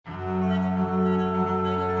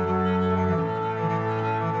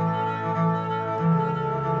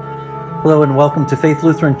Hello and welcome to Faith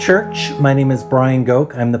Lutheran Church. My name is Brian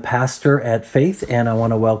Goke. I'm the pastor at Faith, and I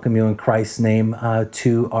want to welcome you in Christ's name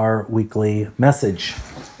to our weekly message.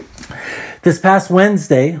 This past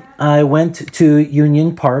Wednesday, I went to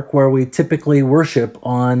Union Park, where we typically worship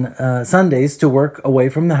on Sundays, to work away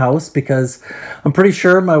from the house because I'm pretty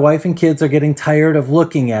sure my wife and kids are getting tired of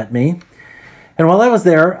looking at me. And while I was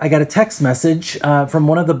there, I got a text message from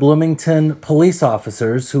one of the Bloomington police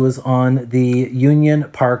officers who was on the Union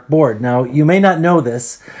Park board. Now, you may not know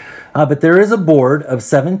this, but there is a board of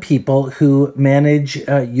 7 people who manage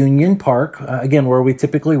Union Park, again, where we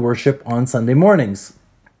typically worship on Sunday mornings.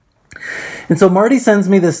 And so Marty sends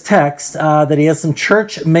me this text that he has some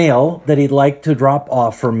church mail that he'd like to drop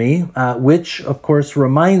off for me, which, of course,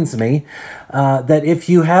 reminds me that if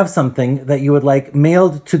you have something that you would like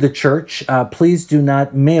mailed to the church, please do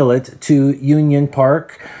not mail it to Union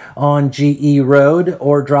Park on GE Road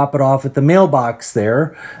or drop it off at the mailbox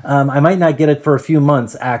there. I might not get it for a few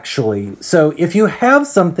months, actually. So if you have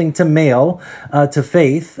something to mail to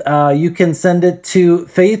Faith, you can send it to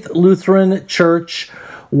Faith Lutheran Church,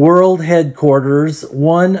 World Headquarters,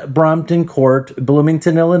 1 Brompton Court,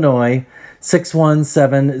 Bloomington, Illinois,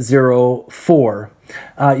 61704.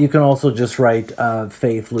 You can also just write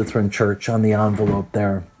Faith Lutheran Church on the envelope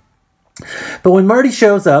there. But when Marty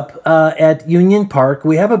shows up at Union Park,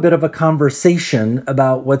 we have a bit of a conversation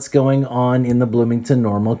about what's going on in the Bloomington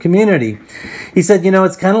Normal community. He said,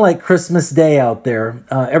 it's kind of like Christmas Day out there.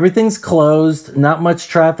 Everything's closed, not much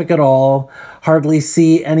traffic at all, hardly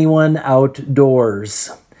see anyone outdoors.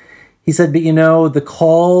 He said, but the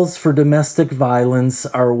calls for domestic violence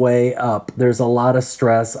are way up. There's a lot of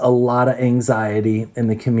stress, a lot of anxiety in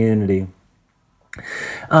the community.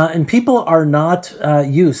 And people are not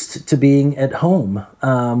used to being at home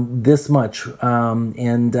this much.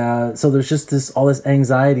 So there's just all this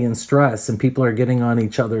anxiety and stress, and people are getting on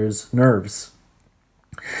each other's nerves.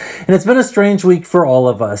 And it's been a strange week for all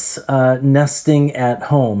of us, nesting at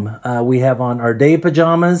home. We have on our day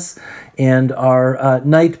pajamas and our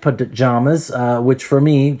night pajamas, which for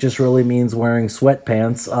me just really means wearing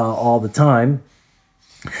sweatpants all the time.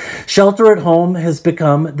 Shelter at home has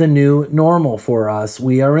become the new normal for us.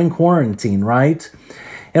 We are in quarantine, right?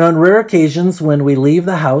 And on rare occasions when we leave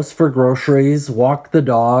the house for groceries, walk the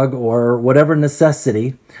dog, or whatever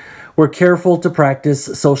necessity, we're careful to practice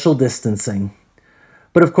social distancing.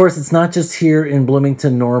 But of course, it's not just here in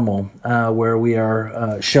Bloomington Normal where we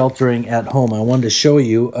are sheltering at home. I wanted to show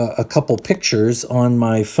you a couple pictures on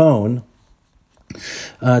my phone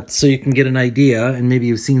so you can get an idea, and maybe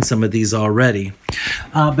you've seen some of these already.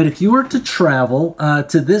 But if you were to travel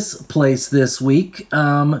to this place this week,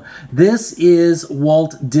 this is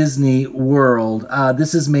Walt Disney World.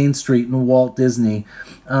 This is Main Street in Walt Disney.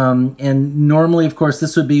 And normally, of course,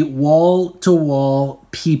 this would be wall-to-wall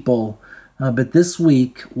people. But this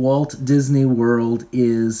week, Walt Disney World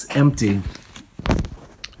is empty.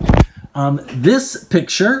 This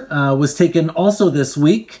picture was taken also this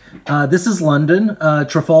week. This is London,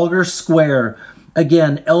 Trafalgar Square.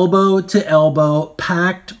 Again, elbow to elbow,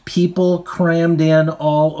 packed, people crammed in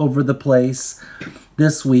all over the place.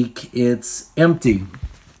 This week, it's empty.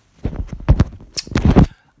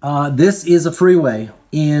 This is a freeway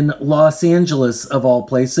in Los Angeles, of all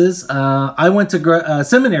places. I went to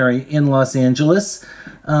seminary in Los Angeles,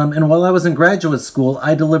 and while I was in graduate school,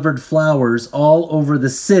 I delivered flowers all over the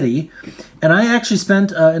city, and I actually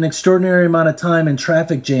spent an extraordinary amount of time in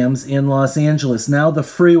traffic jams in Los Angeles. Now the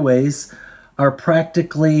freeways are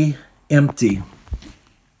practically empty.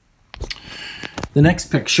 The next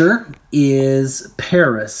picture is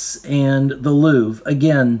Paris and the Louvre.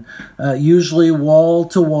 Again, usually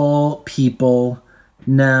wall-to-wall people,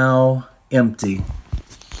 now empty.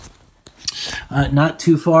 Not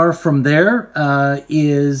too far from there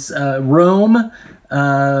is Rome,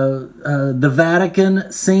 the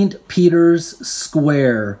Vatican, St. Peter's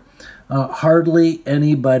Square. Hardly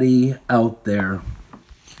anybody out there.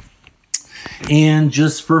 And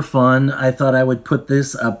just for fun, I thought I would put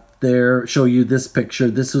this up there, show you this picture.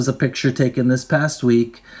 This was a picture taken this past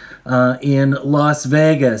week in Las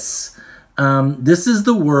Vegas. This is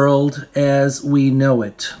the world as we know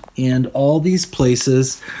it, and all these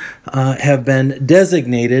places have been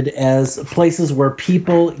designated as places where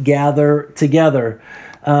people gather together.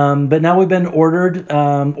 But now we've been ordered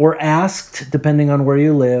or asked, depending on where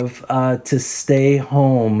you live, to stay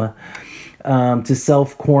home, to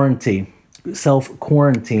self-quarantine.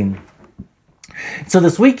 So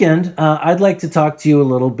this weekend, I'd like to talk to you a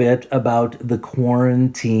little bit about the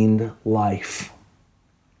quarantined life.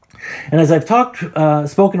 And as I've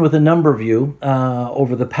spoken with a number of you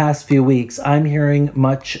over the past few weeks, I'm hearing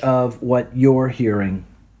much of what you're hearing.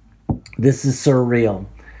 This is surreal.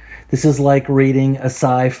 This is like reading a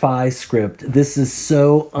sci-fi script. This is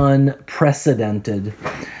so unprecedented.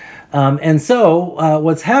 And so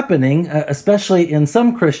what's happening, especially in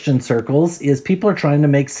some Christian circles, is people are trying to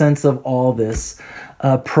make sense of all this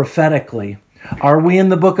prophetically. Are we in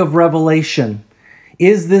the book of Revelation?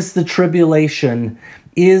 Is this the tribulation?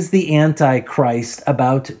 Is the Antichrist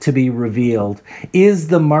about to be revealed? Is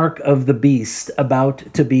the mark of the beast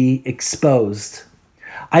about to be exposed?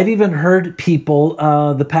 I've even heard people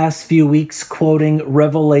the past few weeks quoting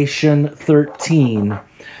Revelation 13,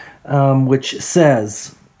 which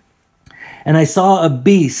says, "And I saw a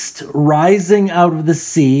beast rising out of the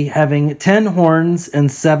sea, having 10 horns and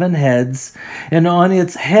 7 heads, and on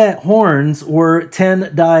its horns were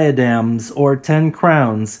 10 diadems, or 10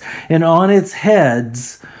 crowns, and on its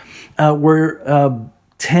heads were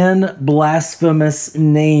 10 blasphemous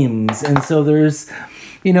names." And so there's,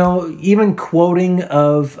 even quoting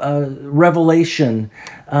of Revelation.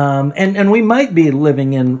 And we might be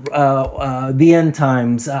living in the end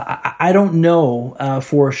times. I don't know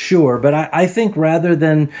for sure, but I think rather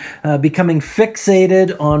than becoming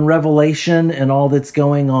fixated on Revelation and all that's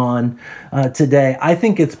going on today, I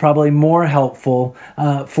think it's probably more helpful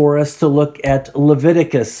for us to look at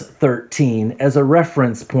Leviticus 13 as a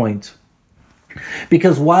reference point.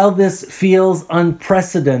 Because while this feels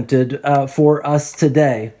unprecedented for us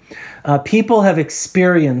today, people have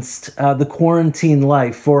experienced the quarantine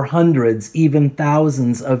life for hundreds, even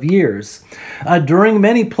thousands of years, during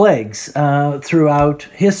many plagues throughout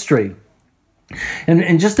history. And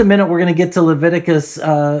in just a minute, we're going to get to Leviticus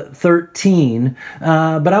 13,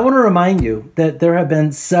 but I want to remind you that there have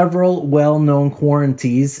been several well-known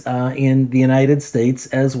quarantines in the United States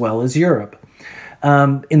as well as Europe.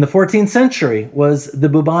 In the 14th century was the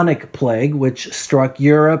bubonic plague, which struck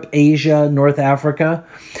Europe, Asia, North Africa.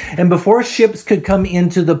 And before ships could come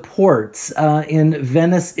into the ports in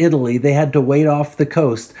Venice, Italy, they had to wait off the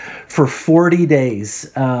coast for 40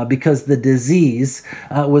 days because the disease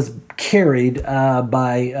was carried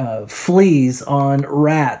by fleas on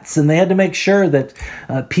rats. And they had to make sure that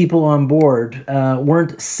people on board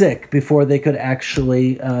weren't sick before they could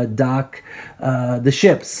actually dock the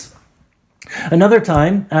ships. Another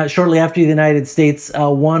time, shortly after the United States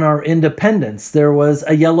won our independence, there was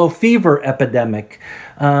a yellow fever epidemic.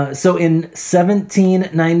 So in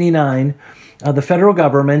 1799, the federal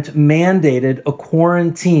government mandated a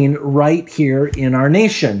quarantine right here in our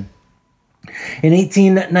nation. In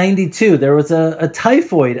 1892, there was a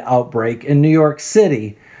typhoid outbreak in New York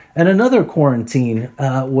City, and another quarantine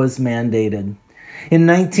was mandated. In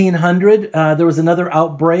 1900, there was another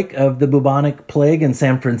outbreak of the bubonic plague in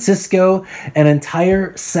San Francisco. An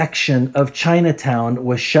entire section of Chinatown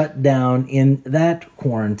was shut down in that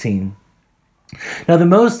quarantine. Now, the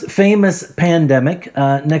most famous pandemic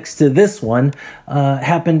next to this one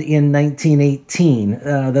happened in 1918.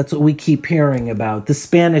 That's what we keep hearing about, the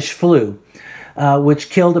Spanish flu,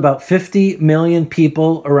 which killed about 50 million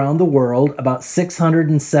people around the world, about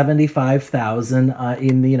 675,000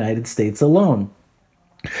 in the United States alone.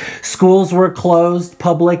 Schools were closed,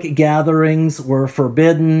 public gatherings were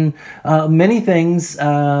forbidden, many things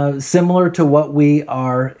similar to what we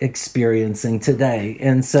are experiencing today.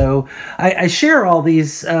 And so I share all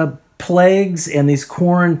these plagues and these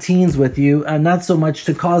quarantines with you, not so much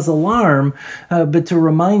to cause alarm, but to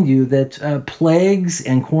remind you that plagues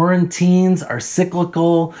and quarantines are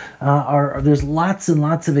cyclical. There's lots and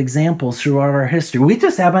lots of examples throughout our history. We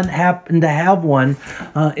just haven't happened to have one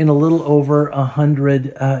in a little over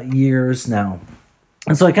 100 years now.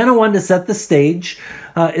 And so I kind of wanted to set the stage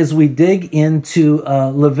as we dig into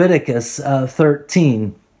Leviticus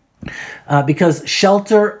 13. Because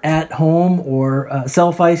shelter at home or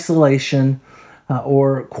self-isolation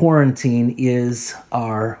or quarantine is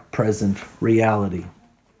our present reality.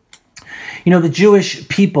 The Jewish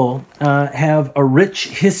people have a rich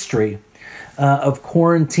history of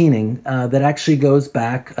quarantining that actually goes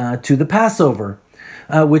back to the Passover,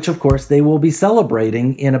 which of course they will be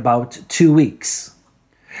celebrating in about 2 weeks.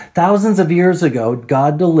 Thousands of years ago,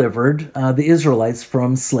 God delivered the Israelites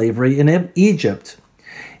from slavery in Egypt.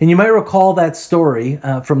 And you might recall that story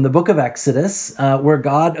from the book of Exodus, where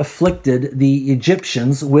God afflicted the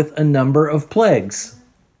Egyptians with a number of plagues.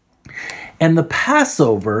 And the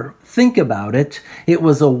Passover, think about it, it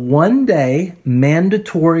was a one-day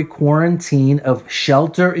mandatory quarantine of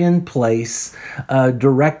shelter in place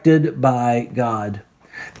directed by God.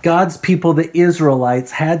 God's people, the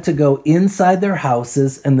Israelites, had to go inside their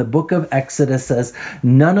houses, and the book of Exodus says,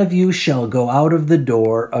 none of you shall go out of the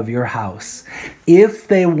door of your house. If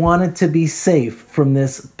they wanted to be safe from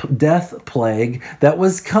this death plague that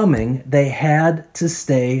was coming, they had to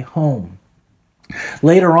stay home.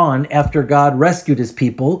 Later on, after God rescued his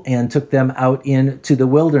people and took them out into the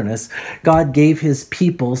wilderness, God gave his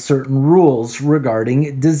people certain rules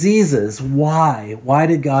regarding diseases. Why? Why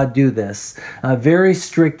did God do this? Very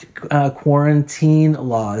strict quarantine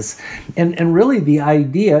laws. And really the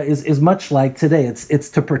idea is much like today. It's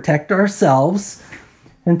to protect ourselves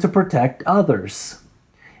and to protect others.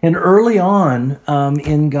 And early on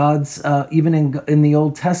in God's, even in the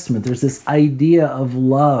Old Testament, there's this idea of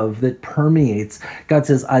love that permeates. God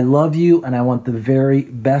says, I love you and I want the very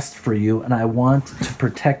best for you and I want to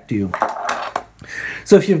protect you.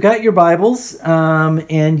 So if you've got your Bibles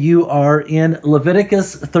and you are in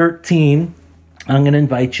Leviticus 13, I'm going to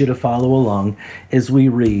invite you to follow along as we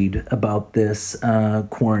read about this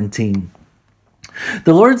quarantine.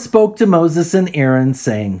 The Lord spoke to Moses and Aaron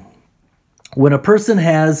saying, when a person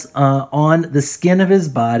has on the skin of his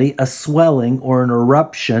body a swelling or an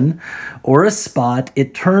eruption or a spot,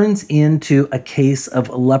 it turns into a case of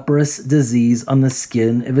leprous disease on the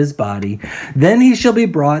skin of his body. Then he shall be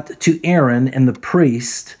brought to Aaron and the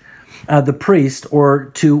priest, or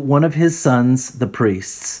to one of his sons, the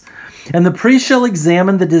priests. And the priest shall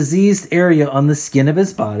examine the diseased area on the skin of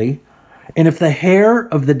his body. And if the hair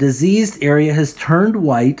of the diseased area has turned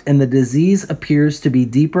white and the disease appears to be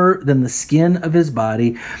deeper than the skin of his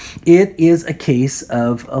body, it is a case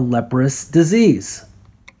of a leprous disease.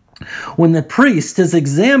 When the priest has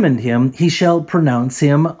examined him, he shall pronounce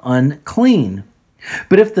him unclean.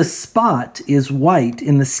 But if the spot is white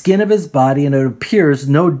in the skin of his body and it appears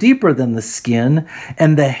no deeper than the skin,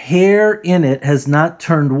 and the hair in it has not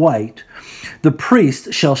turned white, the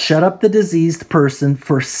priest shall shut up the diseased person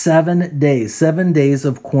for 7 days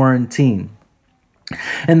of quarantine.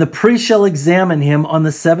 And the priest shall examine him on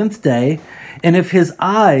the seventh day, and if in his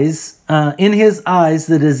eyes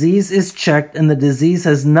the disease is checked and the disease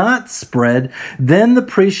has not spread, then the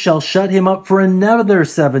priest shall shut him up for another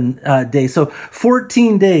 7 days. So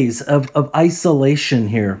 14 days of isolation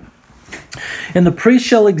here. And the priest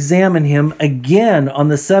shall examine him again on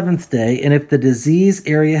the seventh day, and if the disease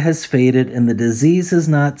area has faded and the disease has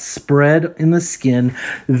not spread in the skin,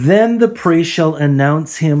 then the priest shall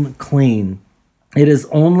announce him clean. It is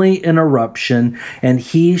only an eruption, and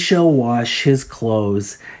he shall wash his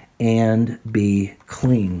clothes and be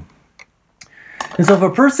clean. And so if a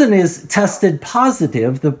person is tested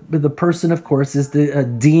positive, the person, of course, is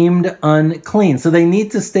deemed unclean. So they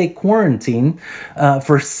need to stay quarantined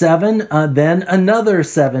for 7, then another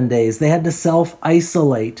 7 days. They had to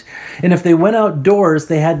self-isolate. And if they went outdoors,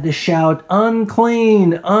 they had to shout,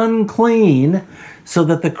 unclean, unclean, so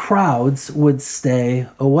that the crowds would stay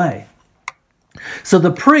away. So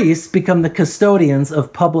the priests become the custodians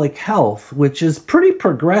of public health, which is pretty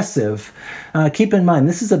progressive. Keep in mind,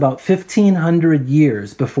 this is about 1,500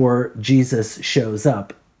 years before Jesus shows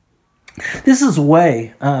up. This is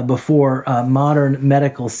way before modern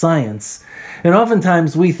medical science. And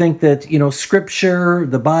oftentimes we think that, Scripture,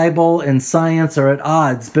 the Bible, and science are at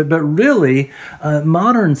odds. But really,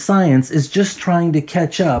 modern science is just trying to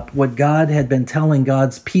catch up what God had been telling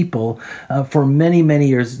God's people for many, many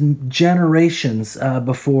years, generations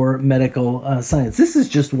before medical science. This is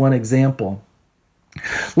just one example.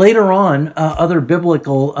 Later on, other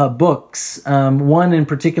biblical books, one in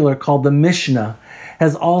particular called the Mishnah,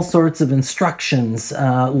 has all sorts of instructions,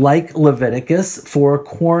 like Leviticus, for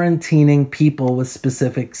quarantining people with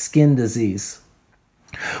specific skin disease.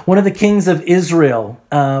 One of the kings of Israel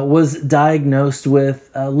was diagnosed with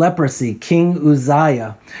leprosy, King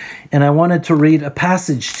Uzziah. And I wanted to read a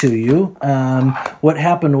passage to you, what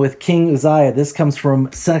happened with King Uzziah. This comes from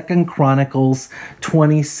 2 Chronicles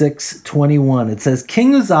 26:21. It says,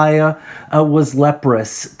 King Uzziah was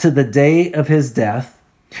leprous to the day of his death.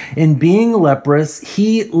 In being leprous,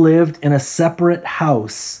 he lived in a separate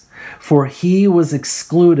house, for he was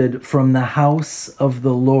excluded from the house of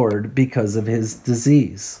the Lord because of his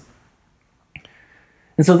disease.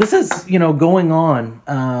 And so this is, going on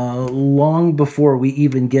long before we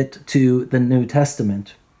even get to the New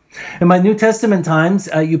Testament. In my New Testament times,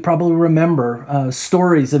 you probably remember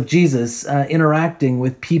stories of Jesus interacting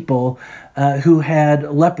with people who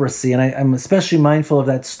had leprosy. And I'm especially mindful of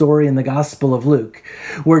that story in the Gospel of Luke,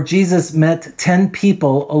 where Jesus met 10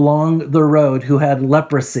 people along the road who had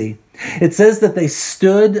leprosy. It says that they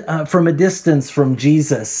stood from a distance from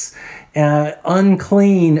Jesus,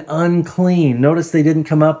 Unclean, unclean. Notice they didn't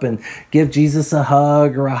come up and give Jesus a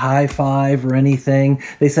hug or a high five or anything.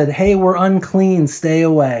 They said, hey, we're unclean, stay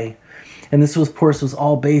away. And this, of course, was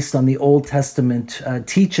all based on the Old Testament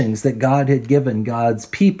teachings that God had given God's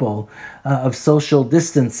people of social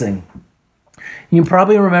distancing. You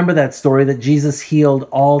probably remember that story that Jesus healed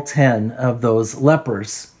all 10 of those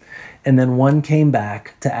lepers. And then one came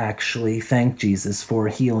back to actually thank Jesus for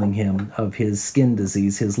healing him of his skin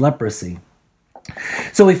disease, his leprosy.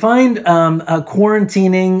 So we find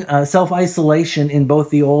quarantining, self-isolation in both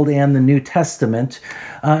the Old and the New Testament.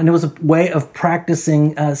 And it was a way of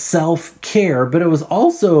practicing self-care, but it was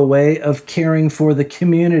also a way of caring for the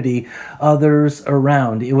community, others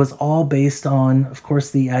around. It was all based on, of course,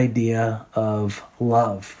 the idea of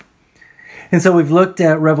love. And so we've looked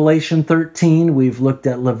at Revelation 13, we've looked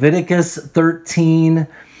at Leviticus 13,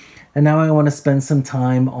 and now I want to spend some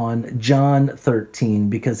time on John 13,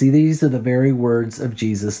 because these are the very words of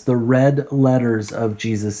Jesus, the red letters of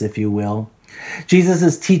Jesus, if you will. Jesus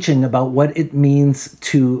is teaching about what it means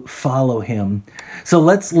to follow him. So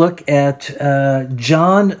let's look at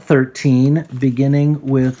John 13, beginning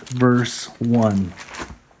with verse 1.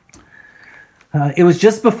 It was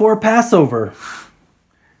just before Passover.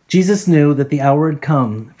 Jesus knew that the hour had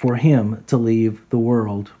come for him to leave the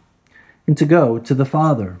world and to go to the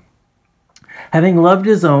Father. Having loved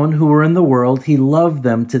his own who were in the world, he loved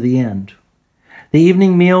them to the end. The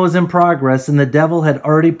evening meal was in progress, and the devil had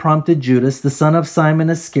already prompted Judas, the son of Simon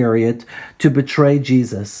Iscariot, to betray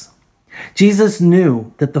Jesus. Jesus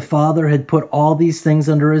knew that the Father had put all these things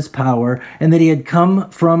under his power, and that he had come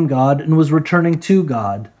from God and was returning to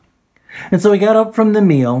God. And so he got up from the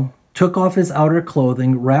meal, took off his outer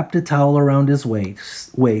clothing, wrapped a towel around his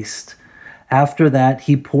waist. After that,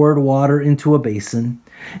 he poured water into a basin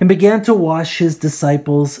and began to wash his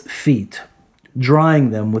disciples' feet,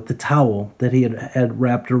 drying them with the towel that he had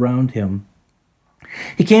wrapped around him.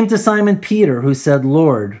 He came to Simon Peter, who said,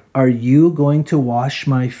 Lord, are you going to wash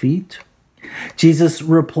my feet? Jesus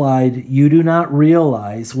replied, you do not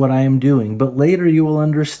realize what I am doing, but later you will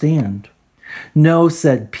understand. No,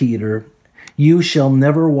 said Peter, you shall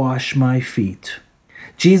never wash my feet.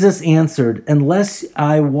 Jesus answered, unless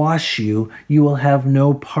I wash you, you will have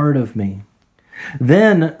no part of me.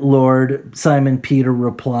 Then, Lord, Simon Peter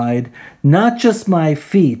replied, not just my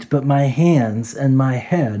feet, but my hands and my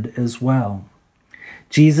head as well.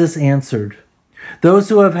 Jesus answered, those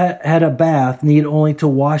who have had a bath need only to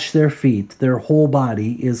wash their feet. Their whole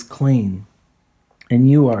body is clean. And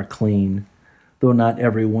you are clean, though not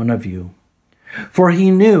every one of you. For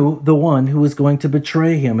he knew the one who was going to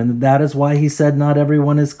betray him, and that is why he said not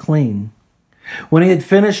everyone is clean. When he had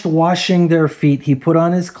finished washing their feet, he put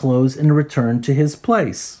on his clothes and returned to his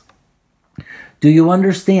place. Do you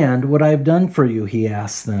understand what I have done for you? He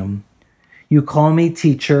asked them. You call me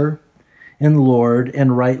teacher and Lord,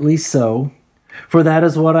 and rightly so, for that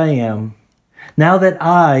is what I am. Now that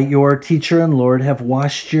I, your teacher and Lord, have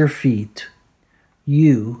washed your feet,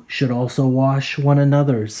 you should also wash one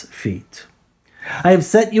another's feet. I have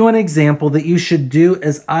set you an example that you should do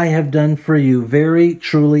as I have done for you. Very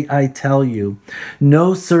truly I tell you,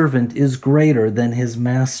 no servant is greater than his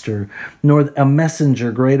master, nor a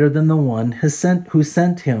messenger greater than the one who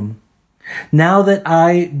sent him. Now that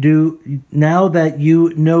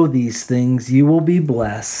you know these things, you will be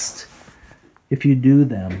blessed if you do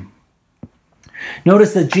them.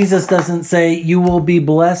 Notice that Jesus doesn't say you will be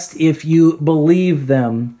blessed if you believe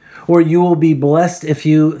them, or you will be blessed if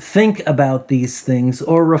you think about these things,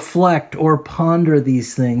 or reflect or ponder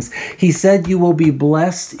these things. He said you will be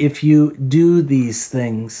blessed if you do these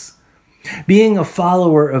things. Being a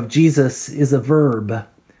follower of Jesus is a verb,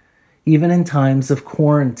 even in times of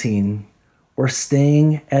quarantine or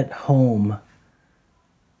staying at home.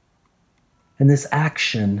 And this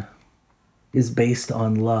action is based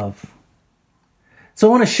on love. So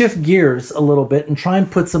I want to shift gears a little bit and try and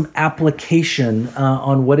put some application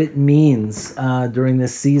on what it means during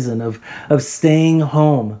this season of staying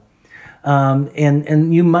home.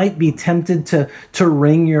 And you might be tempted to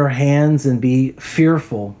wring your hands and be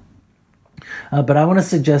fearful. But I want to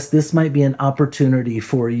suggest this might be an opportunity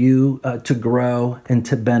for you to grow and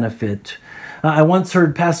to benefit. I once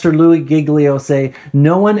heard Pastor Louis Giglio say,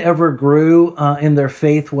 no one ever grew in their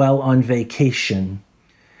faith while on vacation.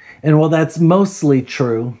 And while that's mostly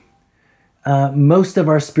true, most of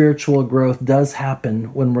our spiritual growth does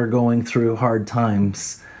happen when we're going through hard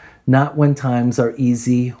times, not when times are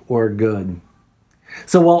easy or good.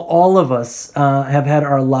 So while all of us have had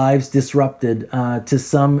our lives disrupted to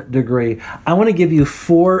some degree, I want to give you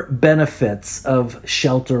 4 benefits of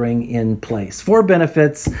sheltering in place. 4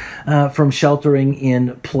 benefits from sheltering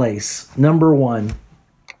in place. Number 1,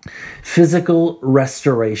 physical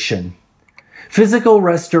restoration. Physical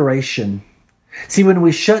restoration. See, when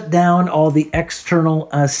we shut down all the external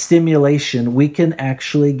stimulation, we can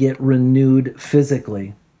actually get renewed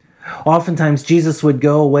physically. Oftentimes, Jesus would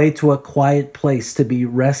go away to a quiet place to be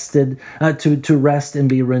rested, to rest and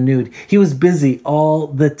be renewed. He was busy all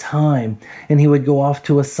the time, and he would go off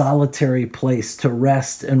to a solitary place to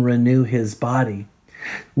rest and renew his body.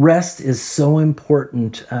 Rest is so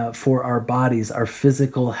important for our bodies, our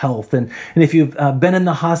physical health. And if you've been in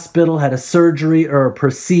the hospital, had a surgery or a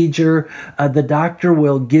procedure, the doctor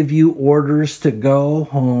will give you orders to go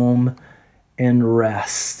home and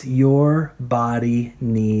rest. Your body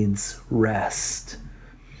needs rest.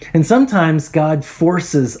 And sometimes God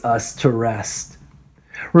forces us to rest.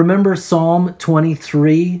 Remember Psalm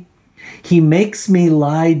 23? He makes me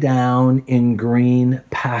lie down in green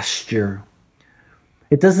pasture.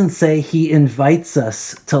 It doesn't say he invites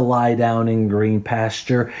us to lie down in green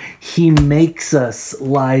pasture. He makes us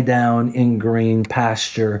lie down in green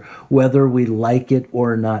pasture, whether we like it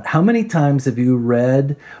or not. How many times have you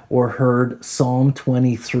read or heard Psalm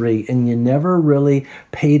 23 and you never really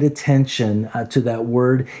paid attention to that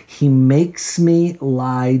word? He makes me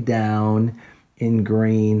lie down in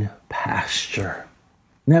green pasture.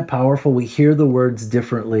 Isn't that powerful? We hear the words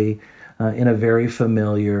differently in a very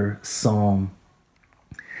familiar psalm.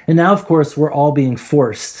 And now, of course, we're all being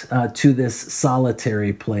forced to this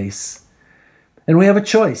solitary place. And we have a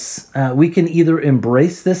choice. We can either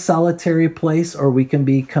embrace this solitary place or we can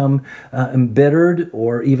become embittered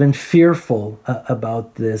or even fearful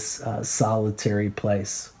about this solitary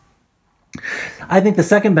place. I think the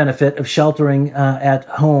second benefit of sheltering at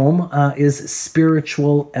home is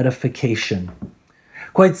spiritual edification.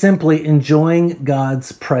 Quite simply, enjoying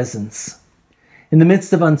God's presence. In the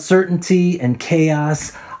midst of uncertainty and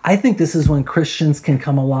chaos, I think this is when Christians can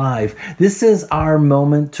come alive. This is our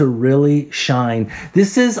moment to really shine.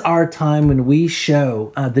 This is our time when we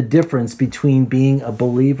show the difference between being a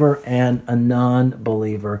believer and a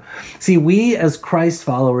non-believer. See, we as Christ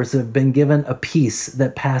followers have been given a peace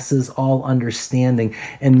that passes all understanding,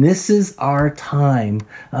 and this is our time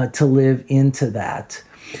to live into that.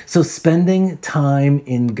 So spending time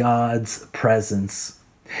in God's presence.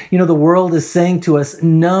 You know, the world is saying to us,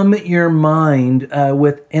 numb your mind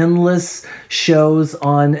with endless shows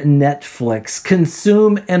on Netflix.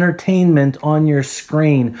 Consume entertainment on your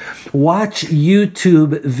screen. Watch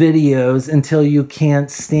YouTube videos until you can't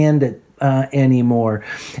stand it anymore.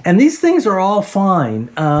 And these things are all fine.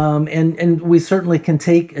 And we certainly can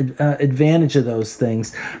take advantage of those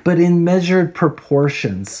things, but in measured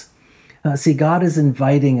proportions. See, God is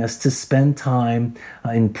inviting us to spend time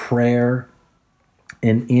in prayer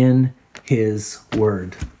and in his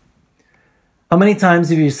word. How many times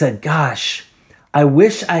have you said, gosh, I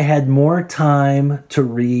wish I had more time to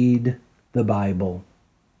read the Bible.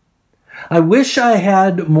 I wish I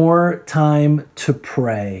had more time to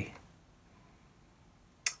pray.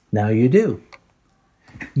 Now you do.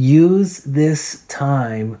 Use this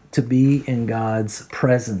time to be in God's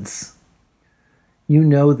presence. You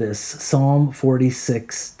know this. Psalm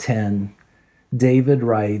 46:10. David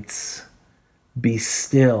writes, "Be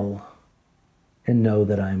still and know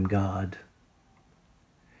that I'm God."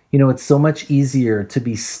 You know, it's so much easier to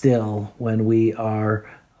be still when we are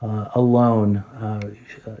alone,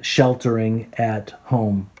 sheltering at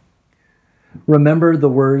home. Remember the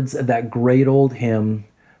words of that great old hymn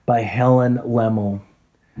by Helen Lemmel.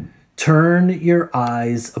 Turn your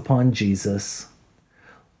eyes upon Jesus.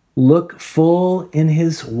 Look full in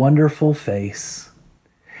his wonderful face,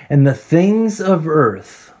 and the things of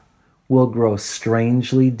earth will grow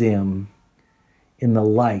strangely dim in the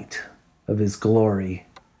light of his glory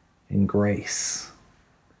and grace.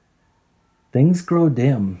 Things grow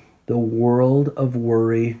dim. The world of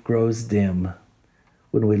worry grows dim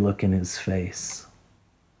when we look in his face.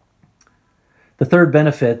 The third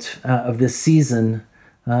benefit of this season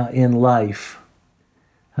in life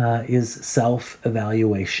is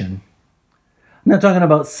self-evaluation. I'm not talking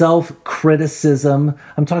about self-criticism.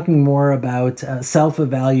 I'm talking more about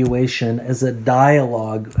self-evaluation as a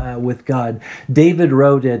dialogue with God. David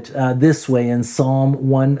wrote it this way in Psalm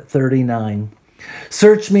 139.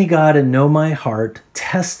 Search me, God, and know my heart.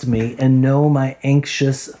 Test me and know my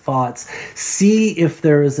anxious thoughts. See if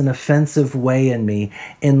there is an offensive way in me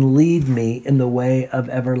and lead me in the way of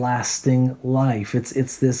everlasting life.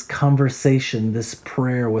 It's this conversation, this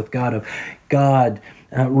prayer with God of, God,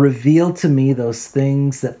 Reveal to me those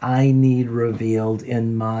things that I need revealed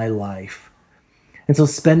in my life. And so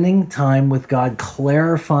spending time with God,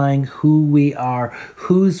 clarifying who we are,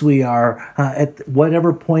 whose we are at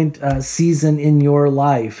whatever point, season in your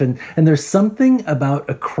life. And there's something about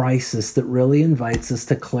a crisis that really invites us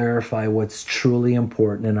to clarify what's truly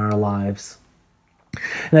important in our lives.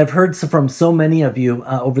 And I've heard from so many of you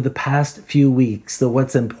over the past few weeks that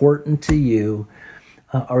what's important to you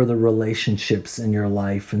are the relationships in your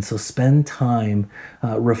life. And so spend time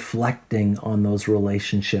reflecting on those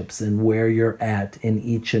relationships and where you're at in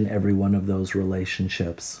each and every one of those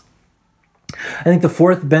relationships. I think the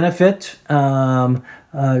fourth benefit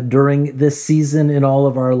during this season in all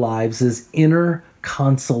of our lives is inner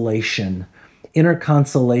consolation. Inner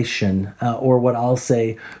consolation, or what I'll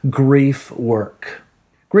say, grief work.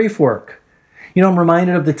 Grief work. You know, I'm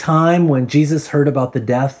reminded of the time when Jesus heard about the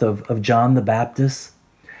death of John the Baptist.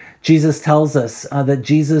 Jesus tells us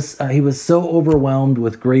that he was so overwhelmed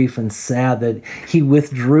with grief and sad that he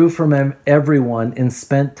withdrew from everyone and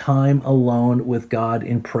spent time alone with God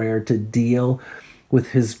in prayer to deal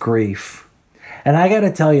with his grief. And I got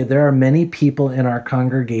to tell you, there are many people in our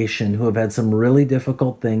congregation who have had some really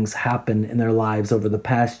difficult things happen in their lives over the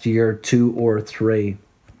past year, 2 or 3.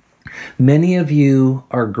 Many of you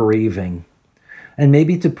are grieving. And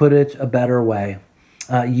maybe to put it a better way,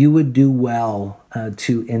 you would do well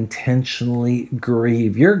to intentionally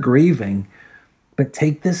grieve. You're grieving, but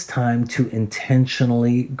take this time to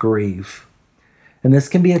intentionally grieve. And this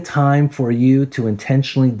can be a time for you to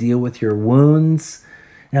intentionally deal with your wounds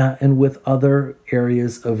and with other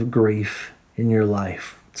areas of grief in your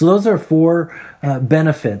life. So those are 4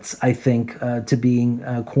 benefits, I think, to being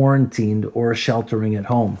quarantined or sheltering at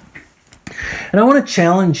home. And I want to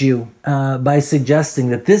challenge you by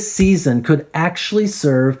suggesting that this season could actually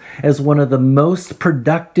serve as one of the most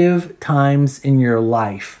productive times in your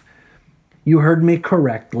life. You heard me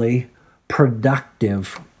correctly,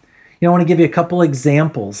 productive. You know, I want to give you a couple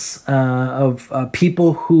examples of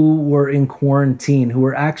people who were in quarantine, who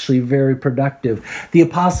were actually very productive. The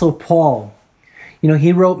Apostle Paul. You know,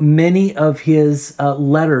 he wrote many of his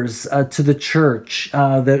letters to the church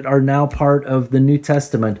that are now part of the New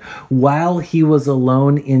Testament while he was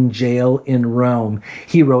alone in jail in Rome.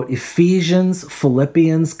 He wrote Ephesians,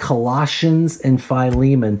 Philippians, Colossians, and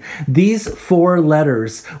Philemon. These 4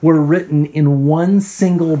 letters were written in one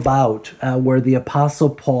single bout where the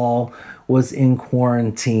Apostle Paul was in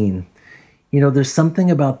quarantine. You know, there's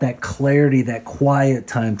something about that clarity, that quiet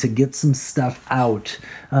time to get some stuff out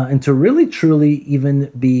and to really, truly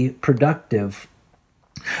even be productive.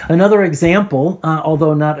 Another example,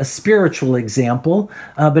 although not a spiritual example,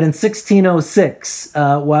 but in 1606,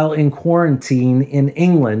 while in quarantine in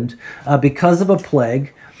England, because of a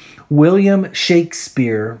plague, William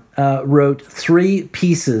Shakespeare wrote 3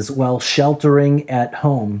 pieces while sheltering at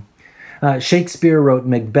home. Shakespeare wrote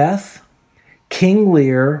Macbeth, King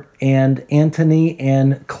Lear, and Antony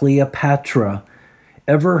and Cleopatra.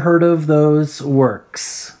 Ever heard of those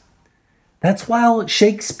works? That's while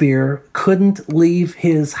Shakespeare couldn't leave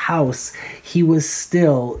his house. He was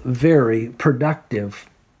still very productive.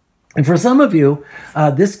 And for some of you,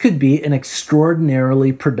 this could be an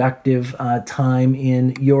extraordinarily productive time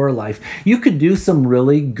in your life. You could do some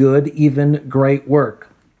really good, even great work.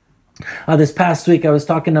 This past week, I was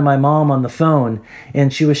talking to my mom on the phone,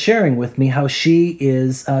 and she was sharing with me how she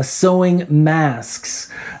is sewing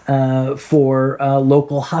masks for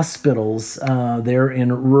local hospitals there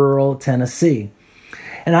in rural Tennessee.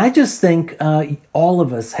 And I just think all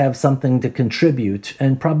of us have something to contribute,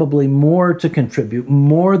 and probably more to contribute,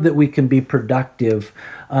 more that we can be productive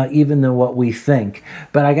even than what we think.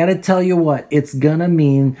 But I got to tell you what, it's going to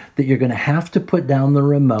mean that you're going to have to put down the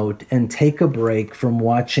remote and take a break from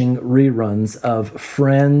watching reruns of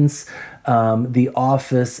Friends, The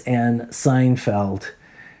Office, and Seinfeld.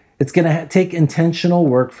 It's going to take intentional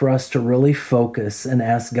work for us to really focus and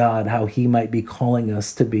ask God how He might be calling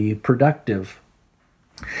us to be productive.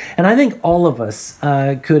 And I think all of us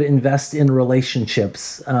could invest in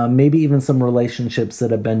relationships, maybe even some relationships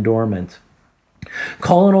that have been dormant.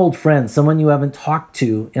 Call an old friend, someone you haven't talked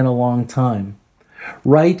to in a long time.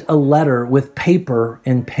 Write a letter with paper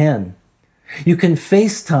and pen. You can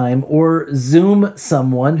FaceTime or Zoom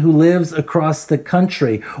someone who lives across the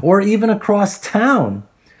country or even across town.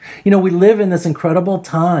 You know, we live in this incredible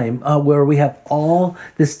time where we have all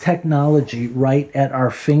this technology right at our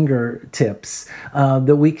fingertips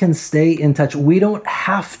that we can stay in touch. We don't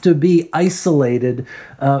have to be isolated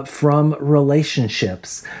from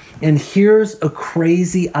relationships. And here's a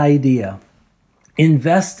crazy idea.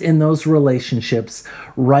 Invest in those relationships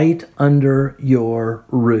right under your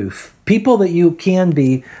roof. People that you can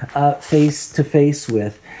be face to face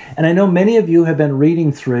with. And I know many of you have been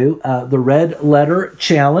reading through the Red Letter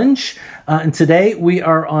Challenge. And today we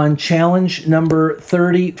are on challenge number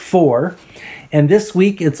 34. And this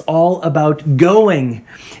week it's all about going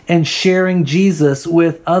and sharing Jesus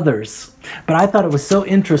with others. But I thought it was so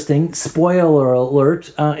interesting, spoiler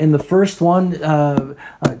alert, in the first one,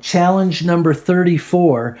 challenge number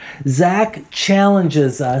 34, Zach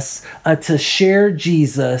challenges us to share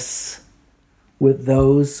Jesus with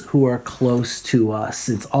those who are close to us.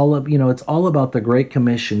 It's all about the Great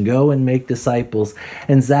Commission, go and make disciples.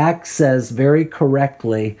 And Zach says very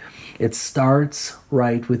correctly, it starts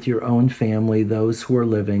right with your own family, those who are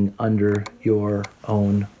living under your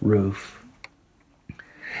own roof.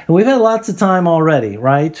 And we've had lots of time already,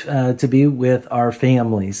 right, to be with our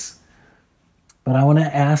families. But I want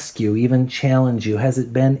to ask you, even challenge you, has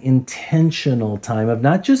it been intentional time of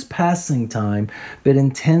not just passing time, but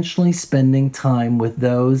intentionally spending time with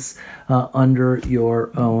those under your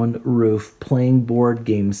own roof, playing board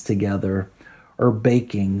games together, or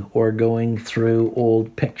baking, or going through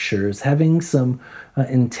old pictures, having some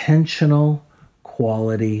intentional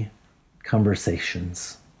quality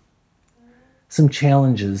conversations? Some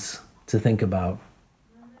challenges to think about.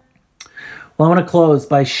 Well, I want to close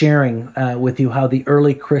by sharing with you how the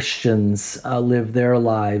early Christians lived their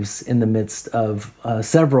lives in the midst of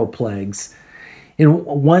several plagues. In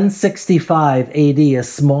 165 AD, a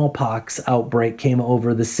smallpox outbreak came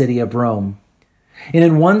over the city of Rome. And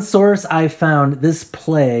in one source I found this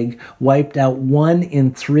plague wiped out 1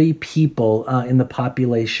 in 3 people in the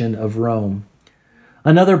population of Rome.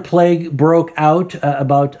 Another plague broke out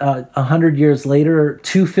about 100 years later,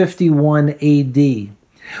 251 AD,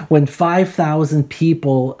 when 5,000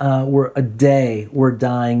 people a day were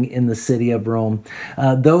dying in the city of Rome.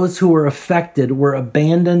 Those who were affected were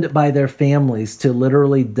abandoned by their families to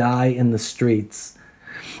literally die in the streets.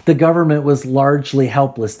 The government was largely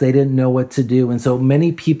helpless. They didn't know what to do. And so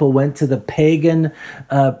many people went to the pagan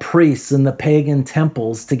priests and the pagan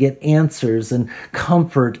temples to get answers and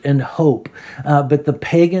comfort and hope. But the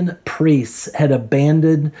pagan priests had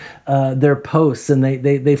abandoned their posts, and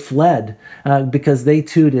they fled because they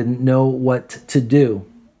too didn't know what to do.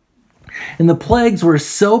 And the plagues were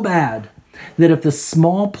so bad that if the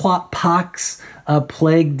smallpox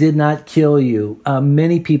plague did not kill you,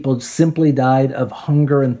 many people simply died of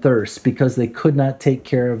hunger and thirst because they could not take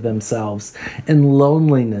care of themselves. And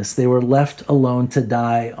loneliness, they were left alone to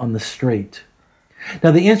die on the street.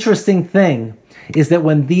 Now, the interesting thing is that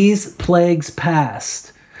when these plagues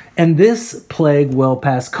passed, and this plague will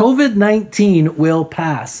pass, COVID-19 will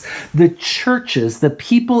pass, the churches, the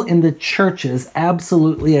people in the churches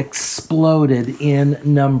absolutely exploded in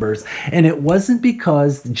numbers. And it wasn't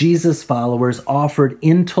because Jesus followers offered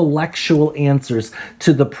intellectual answers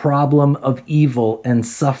to the problem of evil and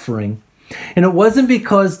suffering. And it wasn't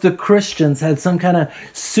because the Christians had some kind of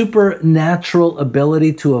supernatural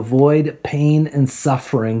ability to avoid pain and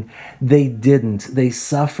suffering. They didn't. They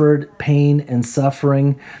suffered pain and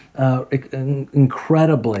suffering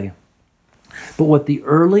incredibly. But what the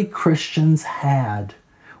early Christians had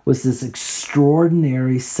was this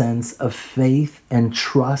extraordinary sense of faith and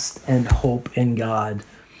trust and hope in God.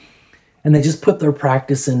 And they just put their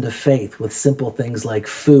practice into faith with simple things like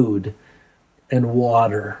food and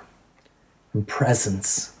water and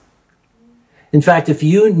presence. In fact, if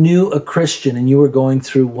you knew a Christian and you were going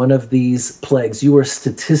through one of these plagues, you were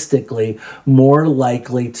statistically more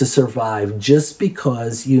likely to survive just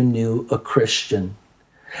because you knew a Christian.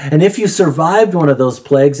 And if you survived one of those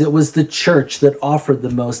plagues, it was the church that offered the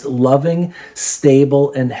most loving,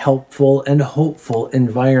 stable, and helpful and hopeful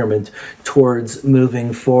environment towards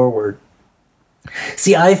moving forward.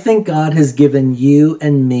 See, I think God has given you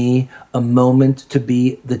and me a moment to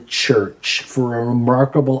be the church for a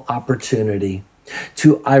remarkable opportunity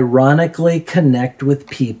to ironically connect with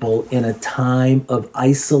people in a time of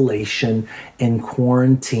isolation and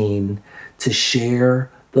quarantine to share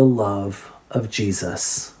the love of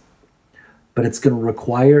Jesus. But it's going to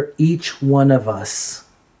require each one of us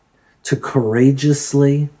to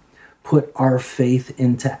courageously put our faith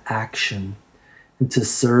into action and to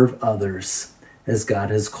serve others as God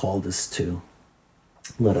has called us to.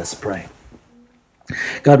 Let us pray.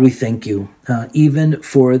 God, we thank you, even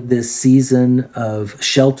for this season of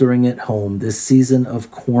sheltering at home, this season of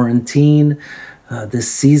quarantine,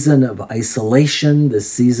 this season of isolation,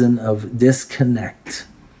 this season of disconnect.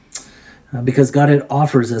 Because God, it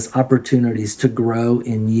offers us opportunities to grow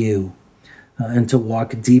in you and to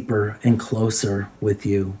walk deeper and closer with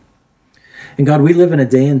you. And God, we live in a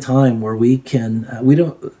day and time where we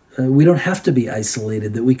don't have to be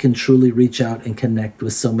isolated, that we can truly reach out and connect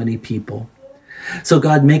with so many people. So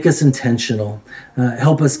God, make us intentional.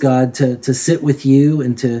 Help us, God, to sit with you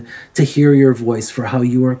and to hear your voice for how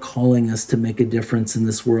you are calling us to make a difference in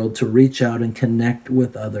this world, to reach out and connect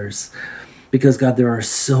with others. Because God, there are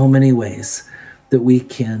so many ways that we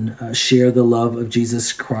can share the love of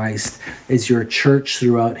Jesus Christ as your church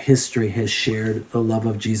throughout history has shared the love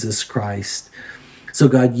of Jesus Christ. So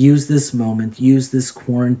God, use this moment, use this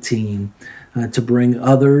quarantine to bring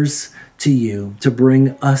others to you, to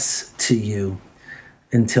bring us to you,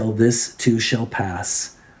 until this too shall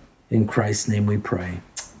pass. In Christ's name we pray.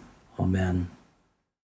 Amen.